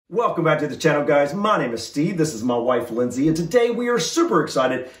Welcome back to the channel, guys. My name is Steve. This is my wife, Lindsay, and today we are super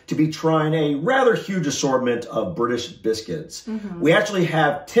excited to be trying a rather huge assortment of British biscuits. We actually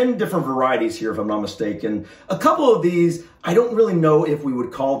have 10 different varieties here, if I'm not mistaken. A couple of these, I don't really know if we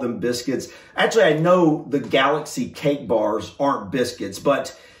would call them biscuits. Actually, I know the Galaxy cake bars aren't biscuits,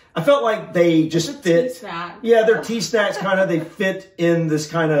 but I felt like they just fit. Snack. Yeah, they're tea snacks, kind of. They fit in this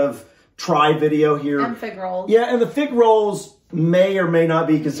kind of try video here. And fig rolls. Yeah, and the fig rolls may or may not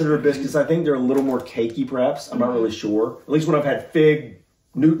be considered biscuits. I think they're a little more cakey, perhaps. I'm not really sure. At least when I've had fig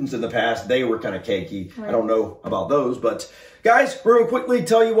Newtons in the past, they were kind of cakey. Right. I don't know about those. But guys, we're going to quickly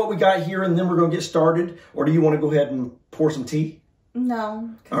tell you what we got here, and then we're going to get started. Or do you want to go ahead and pour some tea?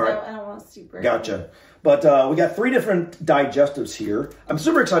 No, because right. I don't want to steep right. Gotcha. But we got 3 different digestives here. I'm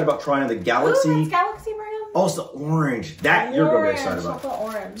super excited about trying the Galaxy. Ooh, that's Galaxy brand? Oh, it's the orange. That you're going to be excited about.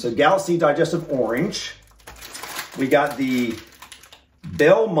 Orange. So Galaxy Digestive Orange. We got the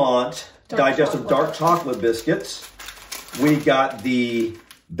Belmont Digestive Dark Chocolate Biscuits. We got the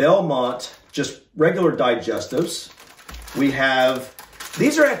Belmont just regular digestives. We have,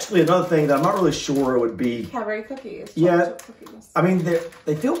 these are actually another thing that I'm not really sure it would be. Cadbury cookies. Yeah. Cookies. I mean,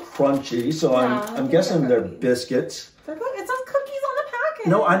 they feel crunchy, so yeah, I'm guessing they're biscuits. It says cookies on the package.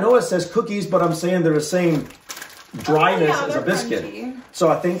 No, I know it says cookies, but I'm saying they're the same dryness as a biscuit. Crunchy. So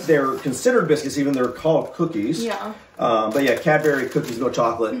I think they're considered biscuits, even though they're called cookies. Yeah. But yeah, Cadbury cookies, no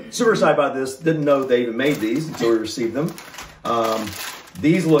chocolate. Super excited about this. Didn't know they even made these until we received them.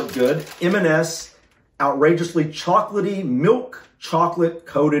 These look good. M&S outrageously chocolatey milk chocolate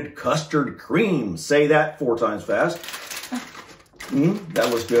coated custard cream. Say that 4 times fast. That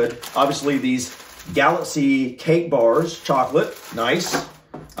was good. Obviously these Galaxy cake bars, chocolate, nice.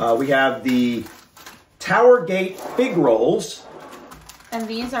 We have the Tower Gate fig rolls. And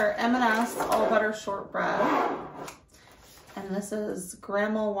these are M&S All Butter Shortbread. And this is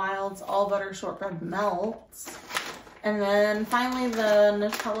Grandma Wild's All Butter Shortbread Melts. And then finally the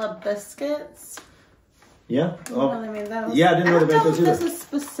Nutella Biscuits. Yeah. I didn't know they made those. Yeah, I didn't know they made those either. This is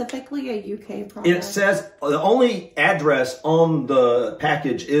specifically a UK product. It says the only address on the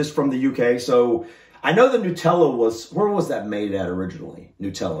package is from the UK. So I know the Nutella was, where was that made at originally?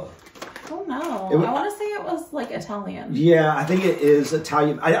 Nutella. Oh no, I want to say it was like Italian. Yeah, I think it is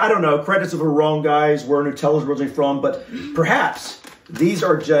Italian. I don't know. Credits if we're wrong, guys, where Nutella's originally from, but perhaps these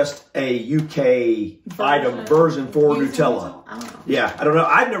are just a UK version for Nutella. I don't know. Yeah, I don't know.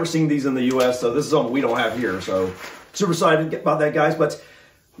 I've never seen these in the US, so this is something we don't have here. So super excited about that, guys. But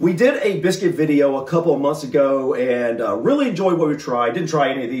we did a biscuit video a couple of months ago and really enjoyed what we tried. Didn't try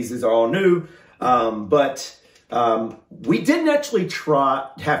any of these. These are all new. We didn't actually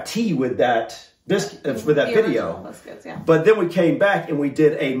have tea with that biscuit with that video. Biscuits, yeah. But then we came back and we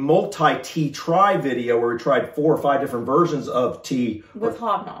did a multi-tea try video where we tried 4 or 5 different versions of tea. With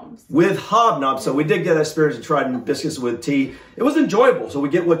hobnobs. With hobnobs. So we did get that experience of trying biscuits with tea. It was enjoyable. So we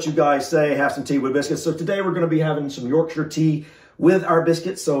get what you guys say, have some tea with biscuits. So today we're going to be having some Yorkshire tea with our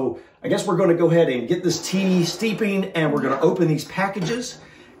biscuits. So I guess we're going to go ahead and get this tea steeping and we're going to open these packages.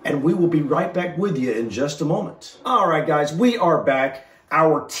 And we will be right back with you in just a moment. All right, guys, we are back.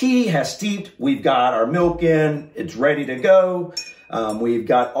 Our tea has steeped. We've got our milk in. It's ready to go. We've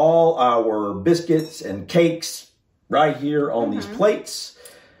got all our biscuits and cakes right here on these plates.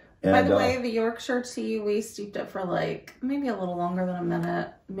 And, by the way, the Yorkshire tea, we steeped it for like maybe a little longer than a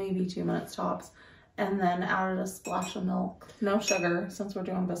minute, maybe 2 minutes tops. And then added a splash of milk. No sugar, since we're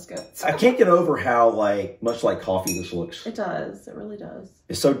doing biscuits. I can't get over how much like coffee this looks. It does. It really does.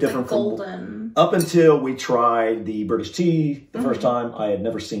 It's so different from golden. Up until we tried the British tea the first time. I had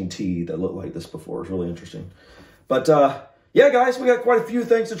never seen tea that looked like this before. It was really interesting. But yeah, guys, we got quite a few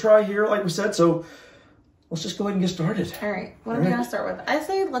things to try here, like we said. So let's just go ahead and get started. All right. What are we going to start with? I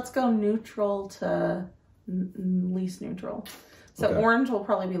say let's go neutral to least neutral. So orange will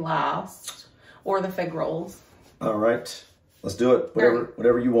probably be last. Or the fig rolls. All right. Let's do it.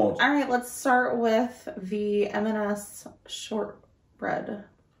 Whatever you want. All right. Let's start with the M&S shortbread.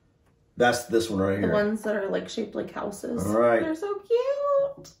 That's this one right here. The ones that are like shaped like houses. All right. They're so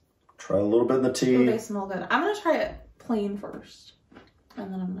cute. Try a little bit in the tea. Oh, they smell good. I'm going to try it plain first.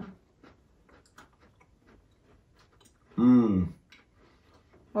 And then I'm going to...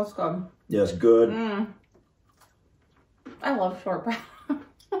 That's good. Yeah, it's good. I love shortbread.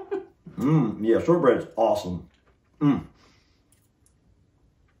 Yeah, shortbread is awesome. I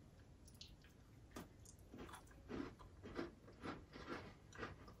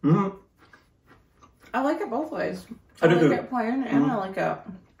like it both ways. I do like it plain and I like it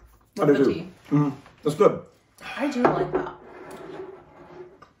with the tea. That's good. I do like that.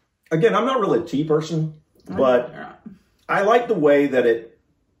 Again, I'm not really a tea person, but I like the way that it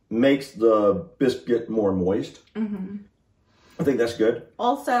makes the biscuit more moist. I think that's good.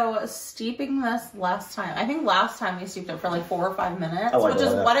 Also, steeping this last time. I think last time we steeped it for like 4 or 5 minutes, like which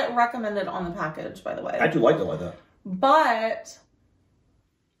is that. what it recommended on the package, by the way. I do like it like that. But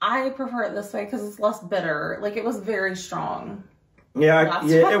I prefer it this way because it's less bitter. Like, it was very strong. Yeah,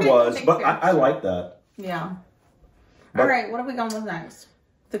 it was. But I like that. Yeah. But, all right, what are we going with next?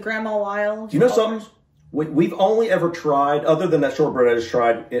 The Grandma Wild. You know something? We've only ever tried, other than that shortbread I just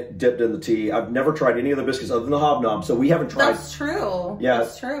tried, it dipped in the tea. I've never tried any of the biscuits other than the Hobnob, so we haven't tried. That's true. Yeah.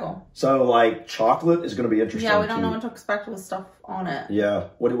 That's true. So, like, chocolate is going to be interesting. Yeah, we don't know what to expect with stuff on it. Yeah.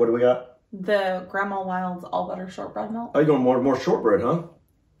 What do we got? The Grandma Wild's All Butter Shortbread milk. Oh, you're going more shortbread, huh?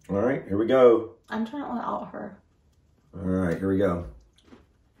 All right, here we go. I'm trying to let out her. All right, here we go.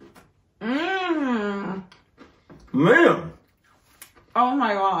 Mmm. Man. Oh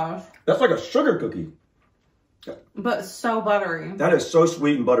my gosh. That's like a sugar cookie. But so buttery. That is so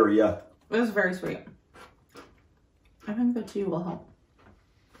sweet and buttery, yeah. It was very sweet. I think the tea will help.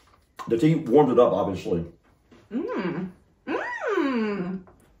 The tea warmed it up, obviously. Mmm. Mmm.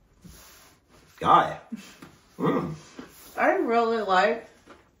 Guy. Mmm. I really like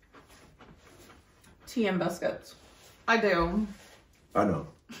tea and biscuits. I do. I know.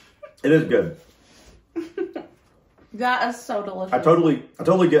 It is good. That is so delicious. I totally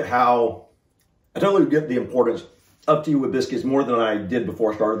get the importance of tea with biscuits more than I did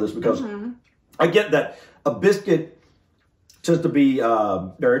before I started this, because I get that a biscuit tends to be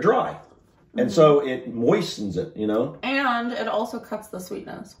very dry. And so it moistens it, you know? And it also cuts the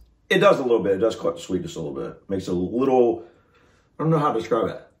sweetness. It does a little bit. It does cut the sweetness a little bit. Makes it a little, I don't know how to describe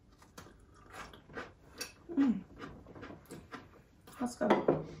it. That's good.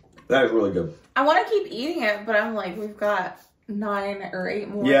 That is really good. I want to keep eating it, but I'm like, we've got 9 or 8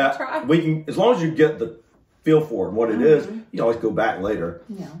 more to try. We can, as long as you get the feel for it and what it is, you can always go back later.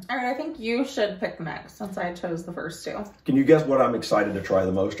 Yeah. All right, I think you should pick next since I chose the first 2. Can you guess what I'm excited to try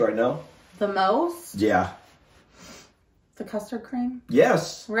the most right now? The most? Yeah. The custard cream?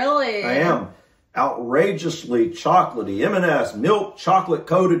 Yes. Really? I am. Outrageously chocolatey M&S milk chocolate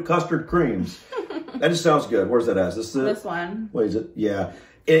coated custard creams. That just sounds good. Where's that at? Is this one. What is it? Yeah.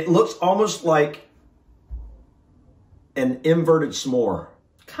 It looks almost like an inverted s'more.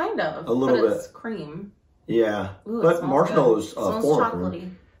 Kind of. A little bit. It's cream. Yeah. Ooh, but marshmallows smells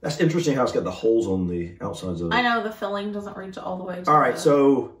chocolatey. That's interesting how it's got the holes on the outsides of it. I know the filling doesn't reach all the way to all right,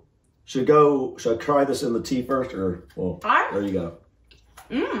 so should I try this in the tea first, or there you go.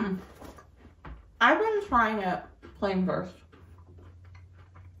 I've been trying it plain first.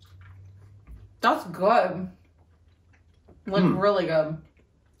 That's good. Like really good.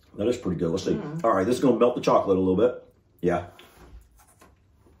 That is pretty good. Let's see. All right, this is going to melt the chocolate a little bit. Yeah.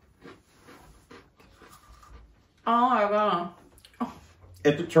 Oh my god.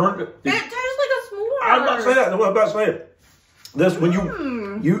 If it turned, It tastes like a s'more. I'm about to say that. I'm about to say it. This when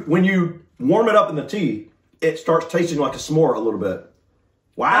when you warm it up in the tea, it starts tasting like a s'more a little bit.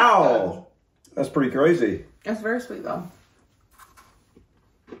 Wow, that's pretty crazy. It's very sweet though.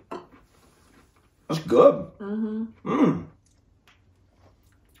 That's good.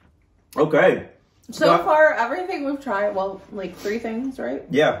 Okay. So far, everything we've tried, well, like 3 things, right?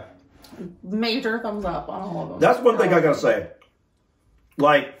 Yeah. Major thumbs up on all of them. That's one thing I gotta say.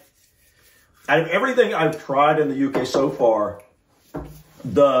 Like, out of everything I've tried in the UK so far,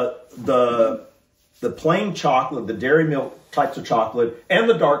 the plain chocolate, the dairy milk types of chocolate, and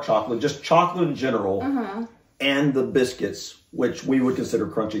the dark chocolate, just chocolate in general, and the biscuits, which we would consider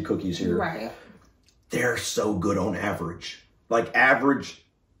crunchy cookies here. Right. They're so good on average. Like average,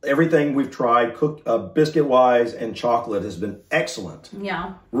 everything we've tried, biscuit-wise and chocolate has been excellent.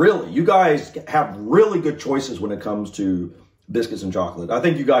 Yeah. Really, you guys have really good choices when it comes to biscuits and chocolate. I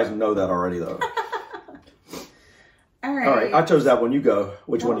think you guys know that already, though. All right. All right, I chose that one. You go.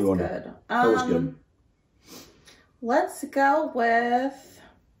 Which one do you want? Good. That was good. Let's go with,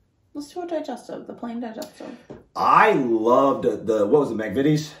 let's do a digestive, the plain digestive. I loved what was it,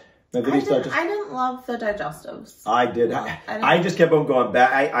 McVitie's? I didn't love the digestives. I did. I just kept on going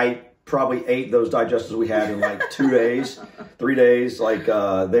back. I probably ate those digestives we had in like 2 days, 3 days. Like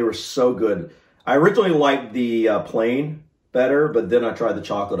they were so good. I originally liked the plain better, but then I tried the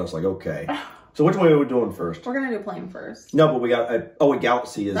chocolate. I was like, okay. So which one are we doing first? We're gonna do plain first. No, but we got a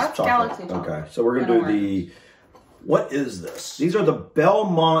Galaxy is That's chocolate. Galaxy chocolate. Okay, so we're gonna do the. What is this? These are the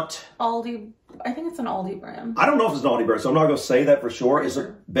Belmont. Aldi. I think it's an Aldi brand. I don't know if it's an Aldi brand, so I'm not going to say that for sure. It's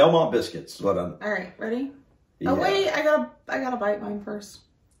a Belmont Biscuits. All right, ready? Yeah. Oh wait, I gotta bite mine first.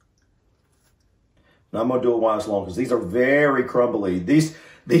 Now I'm going to do it while it's long because these are very crumbly.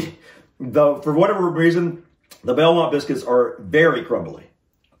 For whatever reason, the Belmont Biscuits are very crumbly.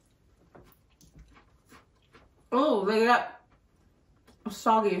 Oh, they get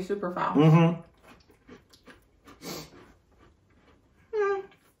soggy super fast. Mm-hmm.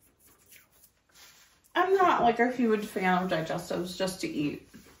 I'm not like a huge fan of digestives just to eat.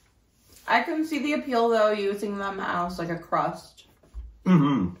 I can see the appeal though, using them as like a crust.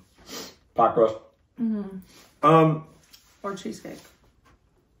 Mm-hmm. Pie crust. Mm-hmm. Or cheesecake.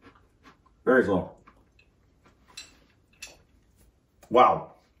 Very slow.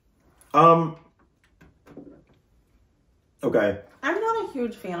 Wow. Okay. I'm not a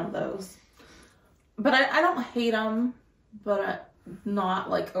huge fan of those. But I don't hate them, but not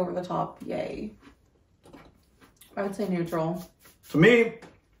like over the top, yay. I would say neutral. To me,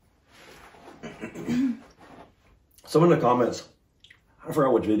 someone in the comments, I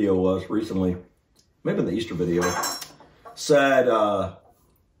forgot which video it was recently, maybe in the Easter video, said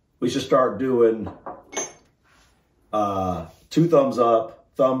we should start doing 2 thumbs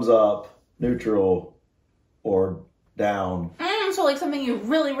up, neutral, or down. So like something you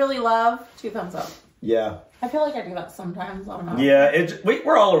really, really love, 2 thumbs up. Yeah. I feel like I do that sometimes. I don't know. Yeah,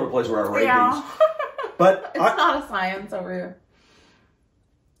 we're all over the place with our ratings. Yeah. But it's not a science over here.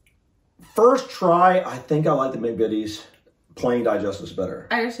 First try, I think I like the McVitie's plain digestives better.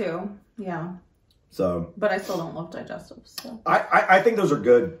 I do too. Yeah. So. But I still don't love digestives. So. I think those are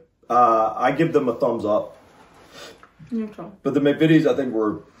good. I give them a thumbs up. Neutral. But the McVitie's, I think,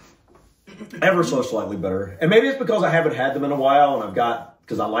 were ever so slightly better. And maybe it's because I haven't had them in a while, and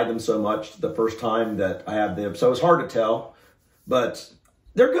because I like them so much the first time that I have them. So it's hard to tell, but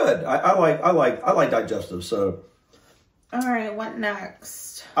they're good. I like digestives. So. All right, what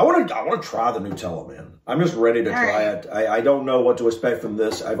next? I want to try the Nutella, man. I'm just ready to try it. I don't know what to expect from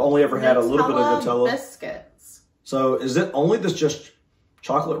this. I've only ever had a little bit of Nutella. Biscuits. So is it only this just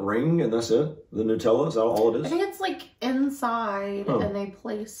chocolate ring and that's it? The Nutella? Is that all it is? I think it's like inside and they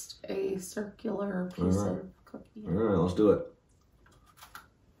placed a circular piece of cookie. All right, let's do it.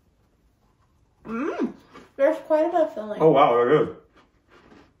 There's quite a bit of filling. Oh, wow, they're good.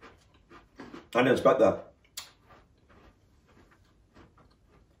 I didn't expect that.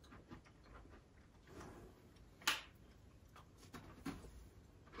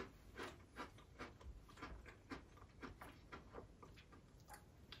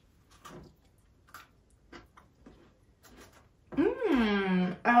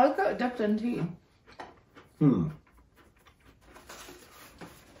 I like it dipped in tea.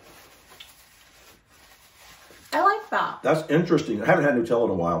 I like that. That's interesting. I haven't had Nutella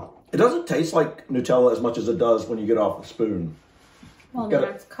in a while. It doesn't taste like Nutella as much as it does when you get off the spoon. Well, then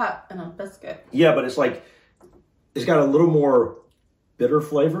it's cut in a biscuit. Yeah, but it's like, it's got a little more bitter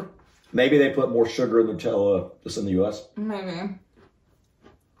flavor. Maybe they put more sugar in Nutella just in the U.S. Maybe.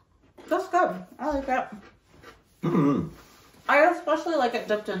 That's good. I like it. Mm-hmm. I especially like it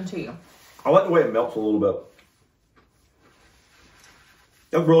dipped in tea. I like the way it melts a little bit.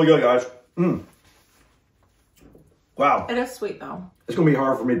 That's really good, guys. Wow. It is sweet, though. It's going to be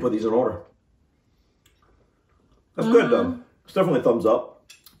hard for me to put these in order. That's good, though. It's definitely a thumbs up.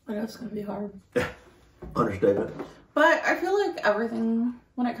 I know it's going to be hard. Understatement. But I feel like everything,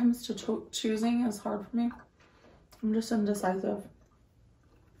 when it comes to choosing, is hard for me. I'm just indecisive.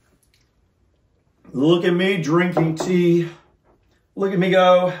 Look at me drinking tea. Look at me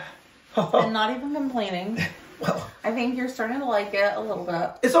go. And not even complaining. Well, I think you're starting to like it a little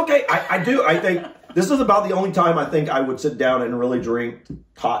bit. it's okay. I do. I think this is about the only time I think I would sit down and really drink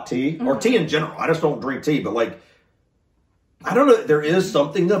hot tea. Or tea in general. I just don't drink tea. But like, I don't know. There is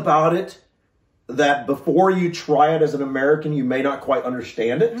something about it that before you try it as an American, you may not quite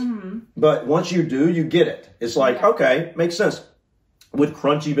understand it. But once you do, you get it. It's like, okay, makes sense. With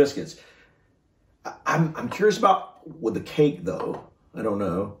crunchy biscuits. I'm curious about with the cake, though. I don't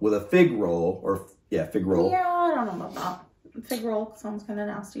know. With a fig roll or... Yeah, fig roll. Yeah, I don't know about that. Fig roll sounds kind of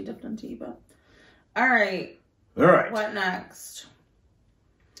nasty dipped in tea, but... All right. All right. What next?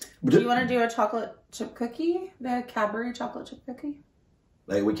 Do you want to do a chocolate chip cookie? The Cadbury chocolate chip cookie?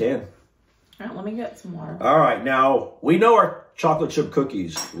 Hey, we can. All right, let me get some water. All right. Now, we know our chocolate chip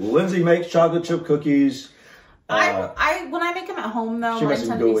cookies. Lindsay makes chocolate chip cookies. When I make them at home, though, she mine makes them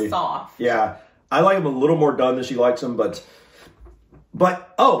tend to gooey. be soft. Yeah. I like them a little more done than she likes them, but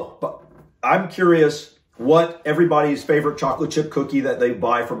I'm curious what everybody's favorite chocolate chip cookie that they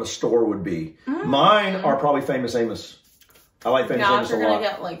buy from a store would be. Mine are probably Famous Amos. I like Famous Amos a lot. You're going to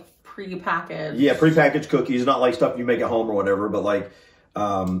get like pre-packaged. Yeah, pre-packaged cookies, not like stuff you make at home or whatever, but like,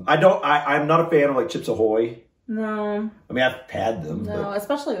 I'm not a fan of like Chips Ahoy. No. I mean, I've had them. No, but,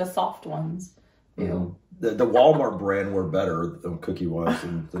 especially the soft ones. Ew. The Walmart brand were better cookie-wise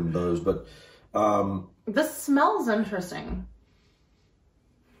than those, but... this smells interesting.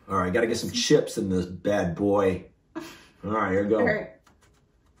 All right, got to get some chips in this bad boy. All right, here we go. All right.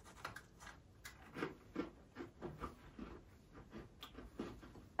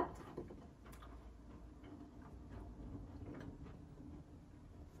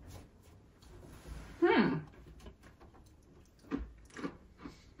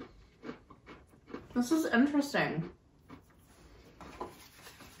 This is interesting.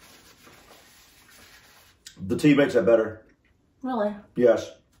 The tea makes it better. Really?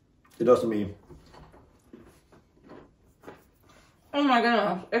 Yes, it does to me. Oh my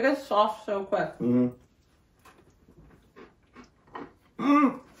goodness, it gets soft so quick.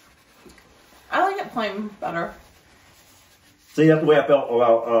 I like it plain better. See, that's the way I felt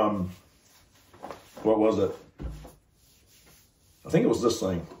about, what was it? I think it was this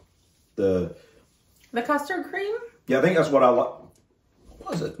thing. The custard cream? Yeah, I think that's what I like.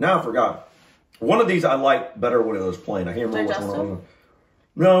 What was it? Now I forgot. One of these I liked better when it was plain. I can't remember which one it was.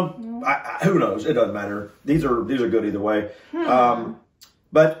 No, who knows? It doesn't matter. These are good either way.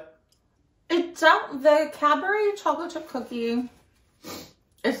 But the Cadbury chocolate chip cookie,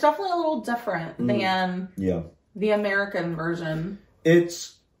 it's definitely a little different than the American version.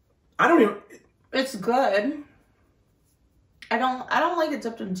 It's good. I don't like it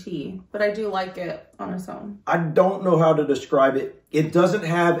dipped in tea, but I do like it on its own. I don't know how to describe it. It doesn't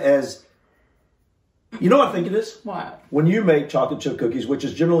have as, you know what I think it is? What? When you make chocolate chip cookies, which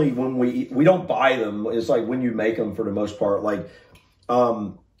is generally when we don't buy them, it's like when you make them for the most part, like,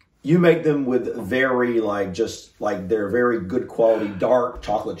 you make them with very they're very good quality dark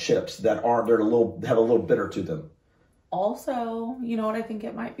chocolate chips that have a little bitter to them. Also, you know what I think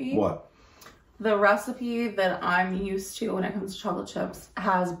it might be? What? The recipe that I'm used to when it comes to chocolate chips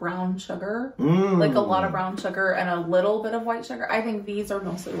has brown sugar, like a lot of brown sugar and a little bit of white sugar. I think these are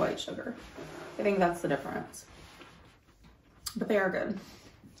mostly white sugar. I think that's the difference. But they are good.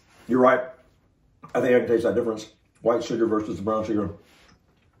 You're right. I think I can taste that difference. White sugar versus the brown sugar.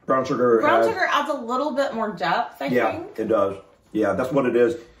 Brown sugar adds a little bit more depth, I think. Yeah, it does. Yeah, that's what it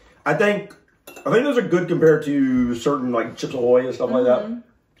is. I think those are good compared to certain like Chips Ahoy and stuff like that.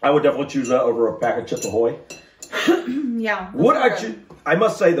 I would definitely choose that over a pack of Chips Ahoy. Yeah. I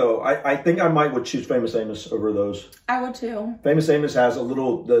must say though, I think I would choose Famous Amos over those. I would too. Famous Amos has a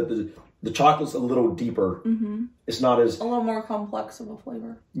little, the chocolate's a little deeper. It's not as... a little more complex of a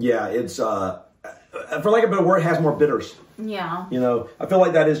flavor. Yeah, it's, for lack of a better word, it has more bitters. Yeah. You know, I feel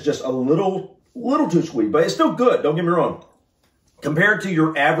like that is just a little too sweet, but it's still good. Don't get me wrong. Compared to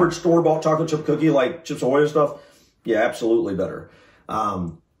your average store-bought chocolate chip cookie like Chips Ahoy and stuff, yeah, absolutely better.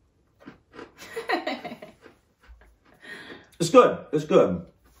 It's good. It's good.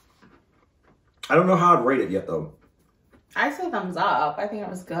 I don't know how I'd rate it yet, though. I say thumbs up. I think it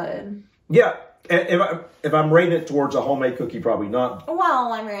was good. Yeah. If I'm rating it towards a homemade cookie, probably not.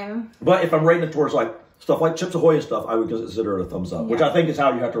 Well, I mean... But if I'm rating it towards like stuff like Chips Ahoy and stuff, I would consider it a thumbs up. Yeah. Which I think is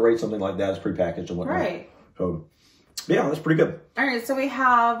how you have to rate something like that. It's prepackaged and whatnot. Right. So, yeah, that's pretty good. All right, so we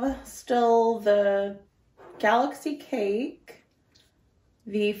have still the Galaxy Cake,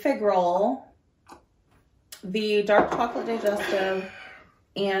 the Fig Roll, the Dark Chocolate Digestive,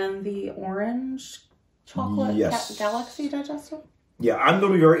 and the Orange Chocolate Galaxy Digestive. Yeah, I'm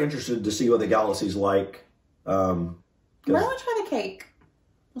going to be very interested to see what the Galaxy's like. Why don't we try the cake?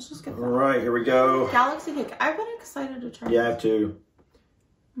 Let's just get that. All right, here we go. Galaxy Cake. I've been excited to try it. Yeah, I have to.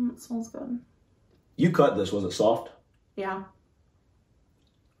 It smells good. You cut this. Was it soft? Yeah.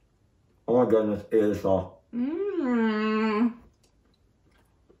 Oh my goodness, it is soft. Mmm.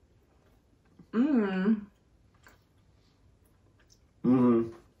 Mmm. Mm-hmm.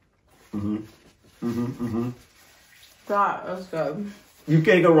 Mm-hmm. Mm-hmm. Mm-hmm. That is good. You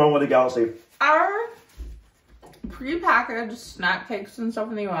can't go wrong with the Galaxy. Our prepackaged snack cakes and stuff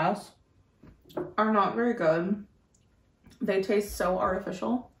in the US are not very good. They taste so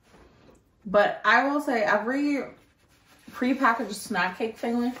artificial. But I will say every prepackaged snack cake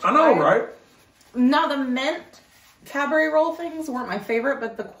thing we've tried. I know, right? Now the mint Cadbury roll things weren't my favorite,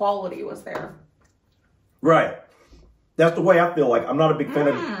 but the quality was there. Right. That's the way I feel. Like I'm not a big fan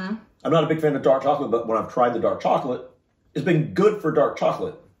of dark chocolate, but when I've tried the dark chocolate, it's been good for dark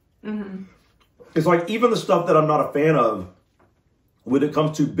chocolate. Mm-hmm. It's like even the stuff that I'm not a fan of, when it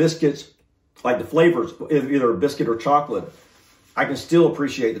comes to biscuits, like the flavors, either biscuit or chocolate, I can still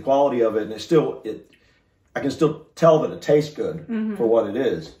appreciate the quality of it, and I can still tell that it tastes good for what it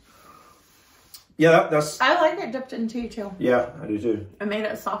is. Yeah, that's. I like it dipped in tea too. Yeah, I do too. It made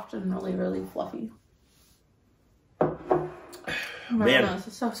it soft and really, really fluffy. Man. Goodness,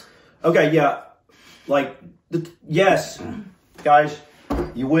 it's so... Okay, yeah. Like, yes, guys,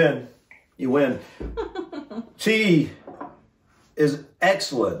 you win. You win. Tea is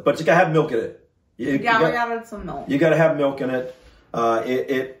excellent, but you gotta have milk in it. We added some milk. You gotta have milk in it.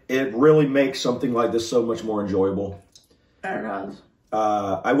 It really makes something like this so much more enjoyable. It does.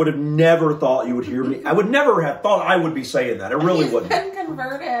 I would have never thought you would hear me. I would never have thought I would be saying that. I really wouldn't. He's been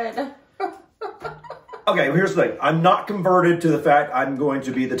converted. Okay, well, here's the thing. I'm not converted to the fact I'm going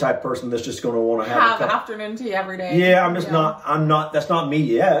to be the type of person that's just going to want to have afternoon tea every day. Yeah, I'm just not. I'm not. That's not me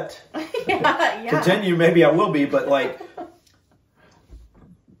yet. yeah. Continue. Maybe I will be, but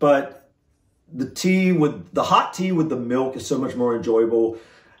but the hot tea with the milk is so much more enjoyable.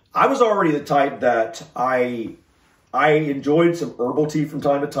 I was already the type that I enjoyed some herbal tea from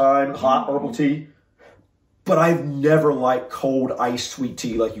time to time, hot herbal tea. But I've never liked cold iced sweet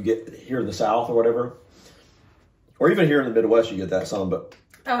tea like you get here in the South or whatever. Or even here in the Midwest, you get that some, but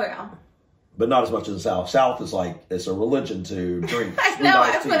but not as much as the South. South is like, it's a religion to drink I know,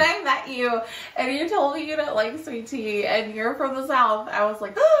 when I met you and you told me you don't like sweet tea and you're from the South, I was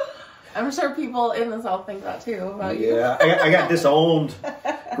like, I'm sure people in the South think that too about you. Yeah, I got disowned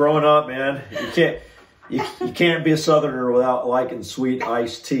growing up, man. You can't be a Southerner without liking sweet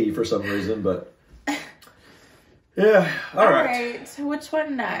iced tea for some reason, but yeah, all right. Which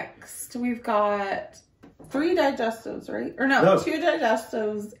one next? We've got 3 digestives, right? Or no, 2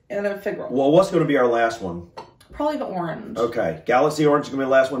 digestives and a fig roll. Well, what's going to be our last one? Probably the orange. Okay, Galaxy Orange is going to be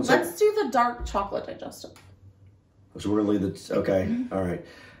the last one. So let's do the dark chocolate digestive. It's really okay. All right.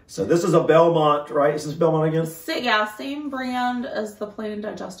 So this is a Belmont, right? Is this Belmont again? Yeah, same brand as the plain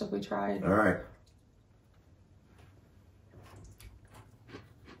digestive we tried. All right.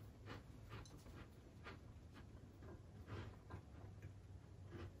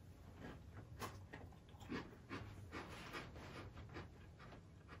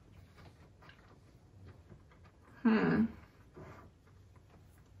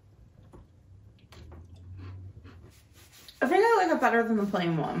 I think I like it better than the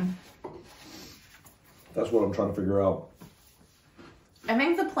plain one. That's what I'm trying to figure out. I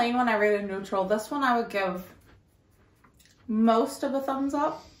think the plain one I rated neutral. This one I would give most of a thumbs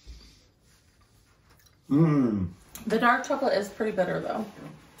up. The dark chocolate is pretty bitter though.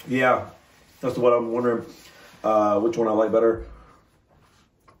 Yeah, that's what I'm wondering. Which one I like better.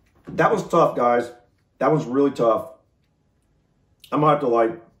 That was tough, guys. That was really tough. I'm gonna have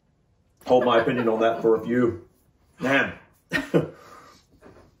to hold my opinion on that for a few. Man.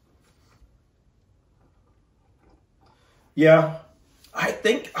 Yeah, I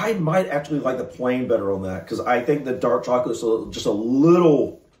think I might actually like the plain better on that because I think the dark chocolate is just a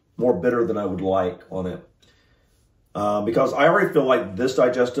little more bitter than I would like on it. Because I already feel like this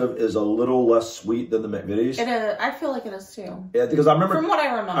digestive is a little less sweet than the McVitie's. It is. I feel like it is too. Yeah, because I remember. From what I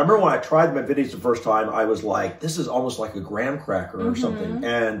remember. I remember when I tried the McVitie's the first time, I was like, "This is almost like a graham cracker or something,"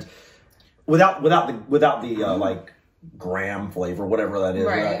 and without the graham flavor, whatever that is,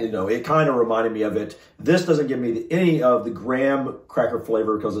 right. It kind of reminded me of it. This doesn't give me any of the graham cracker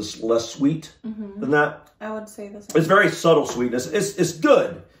flavor because it's less sweet than that. I would say the same. It's very subtle sweetness. It's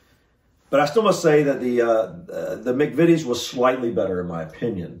good. But I still must say that the McVitie's was slightly better in my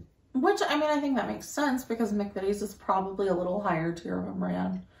opinion. Which, I mean, I think that makes sense because McVitie's is probably a little higher tier of a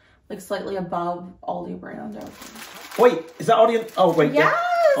brand. Like slightly above Aldi brand. Wait, is that Aldi? Oh, wait. Yes!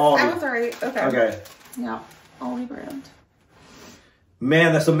 Aldi. I was right. Okay. Okay. Yeah, Aldi brand.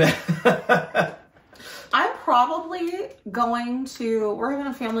 Man, that's a mess. I'm probably we're having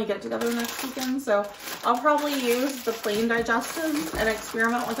a family get together next weekend, so I'll probably use the plain digestives and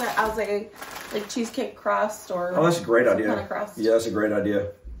experiment with it as a cheesecake crust or that's a great idea. Kind of crust. Yeah, that's a great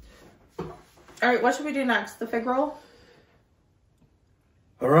idea. All right, what should we do next? The fig roll?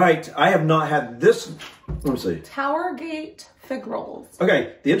 All right, I have not had this. Let me see. Tower Gate fig rolls.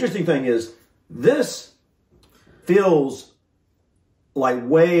 Okay, the interesting thing is this feels like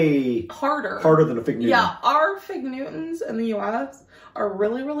way harder than a Fig Newton. Yeah, our Fig Newtons in the US are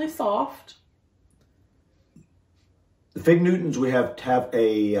really, really soft. The Fig Newtons we have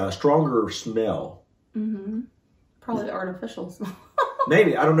a stronger smell. Probably artificial smell.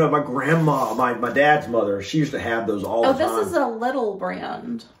 Maybe, I don't know. My grandma, my dad's mother, she used to have those all the time. Oh, this is a Lidl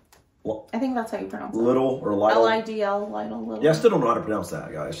brand. Well, I think that's how you pronounce it. Lidl or Lidl. L-I-D-L, Lidl. Yeah, I still don't know how to pronounce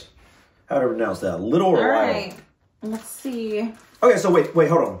that, guys. How to pronounce that? Lidl or Lidl? All right, let's see. Okay, so wait,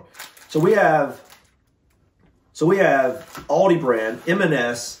 hold on. So we have Aldi brand,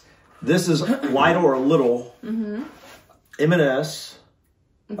 M&S. This is Lidl or Lidl. M&S.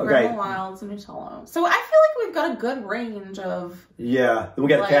 Okay. Grandma Wilds and Nutella. So I feel like we've got a good range of. Yeah, then we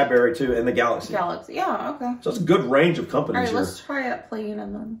got the Cadbury too, and the Galaxy. Yeah, okay. So it's a good range of companies. All right, here. let's try it plain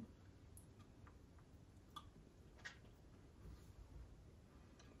and then.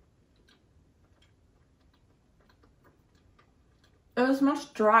 It was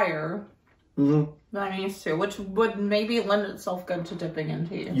much drier than I'm used to, which would maybe lend itself good to dipping in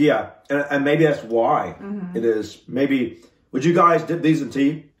tea. Yeah, and maybe that's why it is. Maybe, would you guys dip these in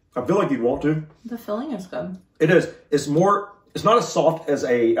tea? I feel like you'd want to. The filling is good. It is. It's more, it's not as soft as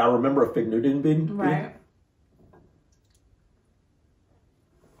I remember a fig Newton being. Right.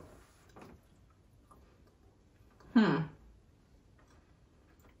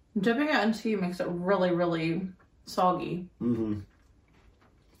 Dipping it in tea makes it really, really soggy.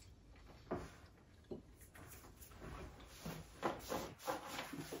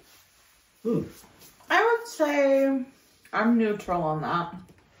 I would say I'm neutral on that.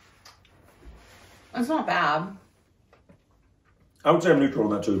 It's not bad. I would say I'm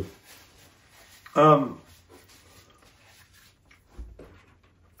neutral on that too.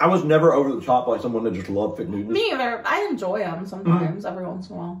 I was never over the top like someone that just loved fig Newtons. Me either. I enjoy them sometimes, every once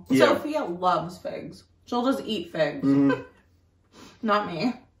in a while. Yeah. Sophia loves figs. She'll just eat figs. Not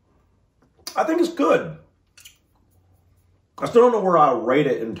me. I think it's good. I still don't know where I rate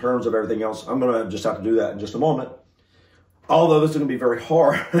it in terms of everything else. I'm going to just have to do that in just a moment. Although this is going to be very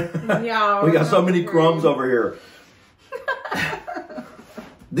hard. Yeah. We got so many crumbs over here.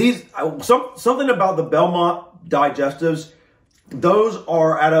 These, something about the Belmont Digestives, those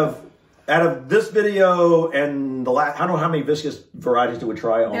are out of this video and the last, I don't know how many Biscuits varieties do we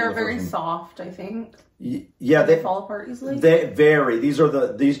try on. They're very soft, I think. Yeah, they fall apart easily. They vary. These are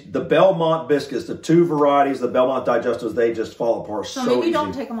the Belmont Biscuits, the two varieties, the Belmont Digestives, they just fall apart so maybe easy.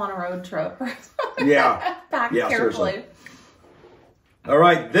 don't take them on a road trip. Yeah. Pack yeah, carefully. Seriously. All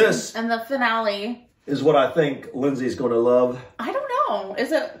right, this and the finale is what I think Lindsay's going to love. I don't know.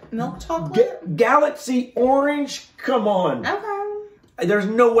 Is it milk chocolate? Galaxy Orange? Come on. Okay. There's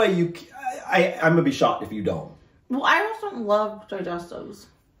no way you... I'm going to be shocked if you don't. Well, I also don't love Digestives.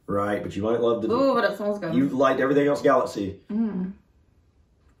 Right, but you might love the... Ooh, but it smells good. You liked everything else Galaxy. It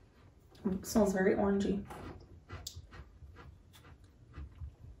smells very orangey.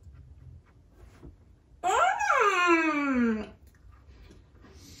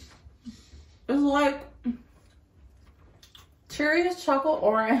 It's like Cheerios chocolate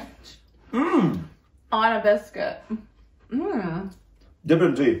orange on a biscuit. Dip it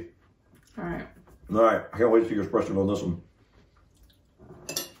in tea. All right. All right, I can't wait to see your expression on this one.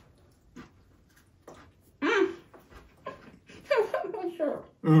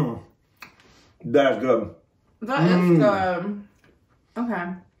 That's good. That is good. Okay.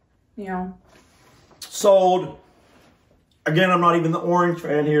 Yeah. Sold. Again, I'm not even the orange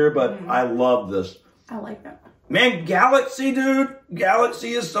fan here, but I love this. I like it. Man, Galaxy, dude.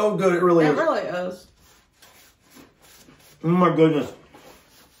 Galaxy is so good. It really is. It really is. Oh my goodness.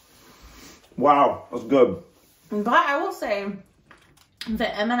 Wow, that's good. But I will say,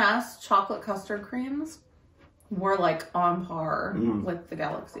 the M&S chocolate custard creams were like on par with the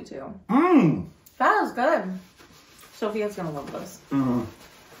Galaxy too. That is good. Sophia's gonna love this. Oh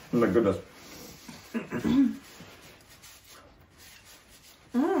my goodness.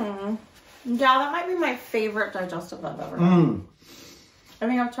 Yeah, that might be my favorite digestive I've ever had. I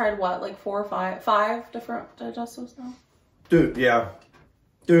think I've tried what, like 4 or 5 different digestives now. Dude, yeah.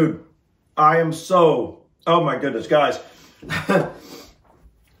 Dude, I am so... Oh my goodness, guys.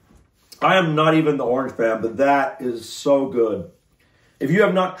 I am not even the orange fan, but that is so good. If you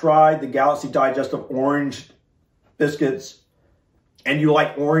have not tried the Galaxy Digestive Orange Biscuits, and you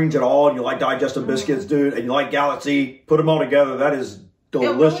like orange at all, and you like digestive biscuits, dude, and you like Galaxy, put them all together. That is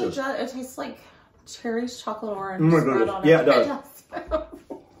delicious. It really does. It tastes like Cherry's chocolate orange. Oh my goodness. Yeah, it does.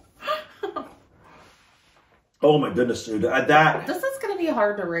 Oh my goodness, dude. This is going to be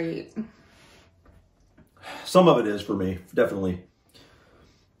hard to rate. Some of it is for me, definitely.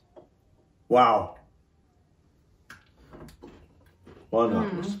 Wow. Why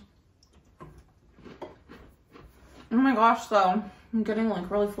not? Oh my gosh, though. I'm getting like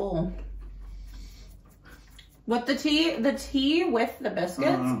really full. With the tea with the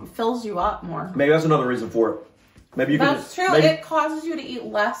biscuits fills you up more. Maybe that's another reason for it. Maybe you can. That's true. It causes you to eat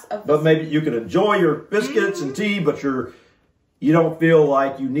less of. But maybe you can enjoy your biscuits and tea, but you don't feel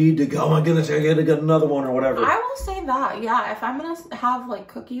like you need to go. Oh my goodness, I gotta get another one or whatever. I will say that, yeah. If I'm gonna have like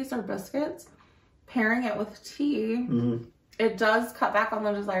cookies or biscuits, pairing it with tea, it does cut back on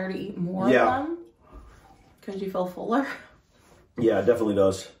the desire to eat more of them because you feel fuller. Yeah, it definitely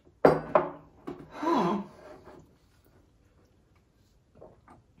does.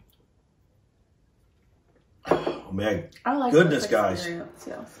 Oh man, I like goodness, guys.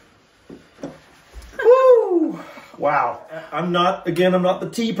 Yes. Woo! Wow. I'm not the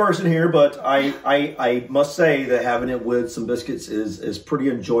tea person here, but I must say that having it with some biscuits is pretty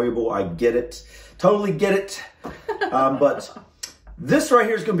enjoyable. I get it. Totally get it. But This right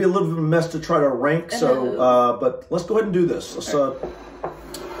here is going to be a little bit of a mess to try to rank. So, but let's go ahead and do this. Let's, all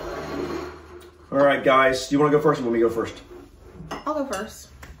right, guys. Do you want to go first or want me to go first? I'll go first.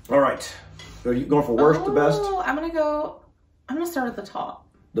 All right. Are you going for worst to best? I'm going to start at the top.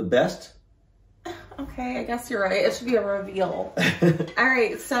 The best? Okay, I guess you're right. It should be a reveal. All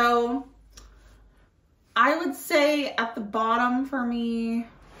right, so I would say at the bottom for me,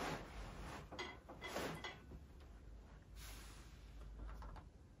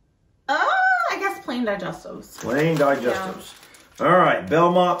 I guess plain digestives. Plain digestives. Yeah. All right,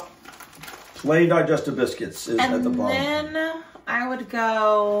 Belmont plain digestive biscuits is at the bottom. And then I would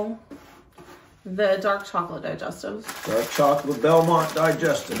go the dark chocolate digestives. Dark chocolate Belmont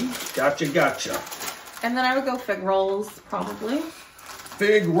digestive. Gotcha, gotcha. And then I would go fig rolls, probably.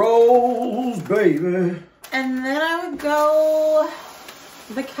 Fig rolls, baby. And then I would go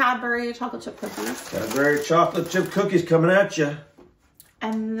the Cadbury chocolate chip cookies. Cadbury chocolate chip cookies coming at you.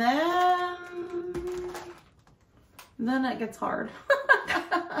 And then it gets hard.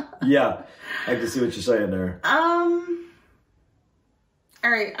 Yeah, I can see what you're saying there. All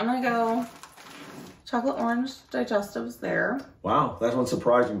right, I'm gonna go chocolate orange digestives there. Wow, that one's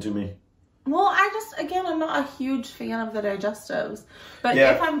surprising to me. Well, I'm not a huge fan of the digestives, but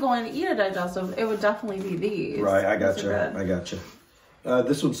yeah. if I'm going to eat a digestive, it would definitely be these. Right, I got you. I got you.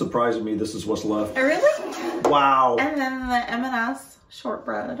 This one's surprising me. This is what's left. Really? Wow. And then the M&S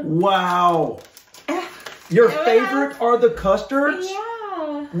shortbread. Wow. Your favorite are the custards?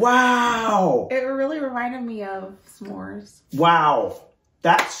 Yeah. Wow. It really reminded me of s'mores. Wow.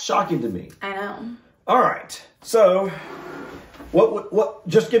 That's shocking to me. I know. All right. So,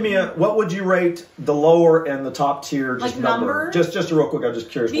 what would you rate the lower and the top tier? Just like number? Just real quick. I'm just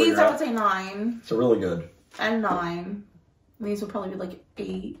curious where These you're I at. would say 9. So really good. And 9. These would probably be like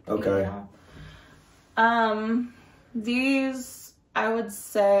 8. Okay. These I would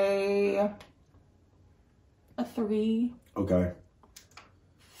say a 3. Okay.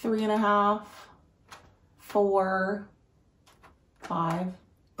 3.5. 4. 5.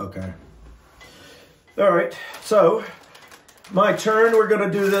 Okay. All right. So, my turn. We're going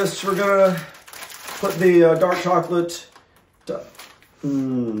to do this. We're going to put the dark chocolate.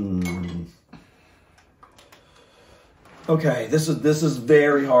 Okay. This is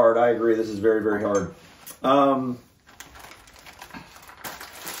very hard. I agree. This is very, very hard.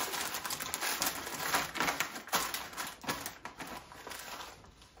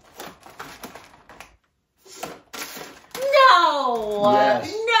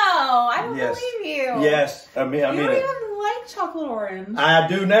 Yes. No, I don't believe you. Yes, I mean you don't even like chocolate orange. I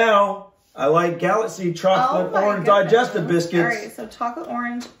do now. I like Galaxy chocolate orange digestive biscuits. All right, so chocolate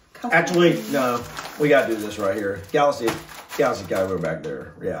orange. Actually, no, we gotta do this right here. Galaxy guy, we're back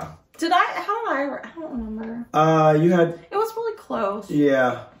there. Yeah. I don't remember. You had. It was really close.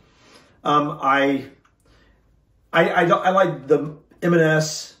 Yeah. I like the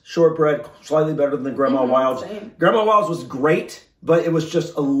M&S shortbread slightly better than the Grandma Wild's. Same. Grandma Wild's was great, but it was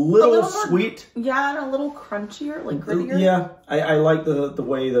just a little sweet. Yeah, and a little crunchier, like grittier. Yeah, I like the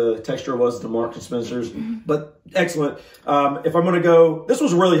way the texture was, the Marks & Spencer's, but excellent. If I'm going to go, this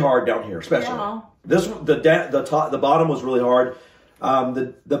was really hard down here, especially. Yeah. The bottom was really hard.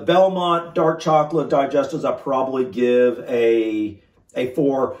 The Belmont dark chocolate digestives, I probably give a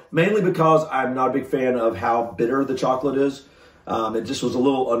 4, mainly because I'm not a big fan of how bitter the chocolate is. It just was a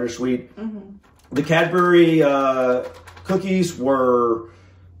little undersweet. The Cadbury cookies were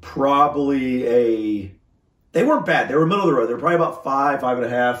probably they weren't bad. They were middle of the road. They were probably about 5,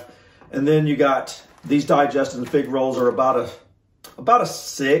 5.5. And then you got these digestives and fig rolls are about a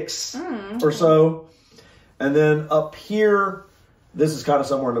 6 or so. And then up here, this is kind of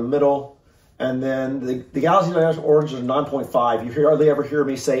somewhere in the middle. And then the Galaxy Digestive Orange is 9.5. You hardly ever hear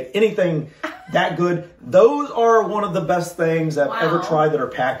me say anything that good. Those are one of the best things I've ever tried that are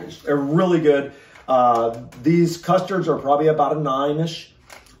packaged. They're really good. These custards are probably about a 9-ish.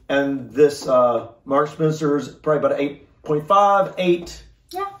 And this Marks & Spencer's probably about an 8.5, 8.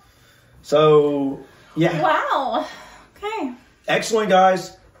 Yeah. So, yeah. Wow. Okay. Excellent,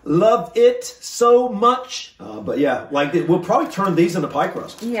 guys. Love it so much. But yeah, we'll probably turn these into pie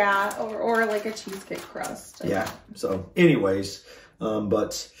crust. Yeah, or like a cheesecake crust. Yeah. So anyways,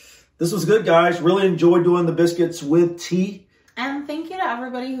 but this was good, guys. Really enjoyed doing the biscuits with tea. And thank you to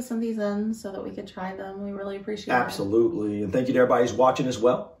everybody who sent these in so that we could try them. We really appreciate it. Absolutely. And thank you to everybody who's watching as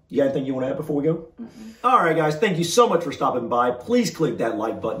well. You got anything you want to add before we go? All right, guys. Thank you so much for stopping by. Please click that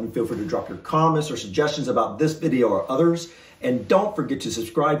like button. Feel free to drop your comments or suggestions about this video or others. And don't forget to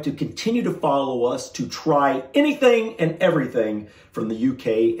subscribe to continue to follow us to try anything and everything from the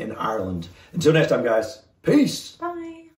UK and Ireland. Until next time, guys. Peace. Bye.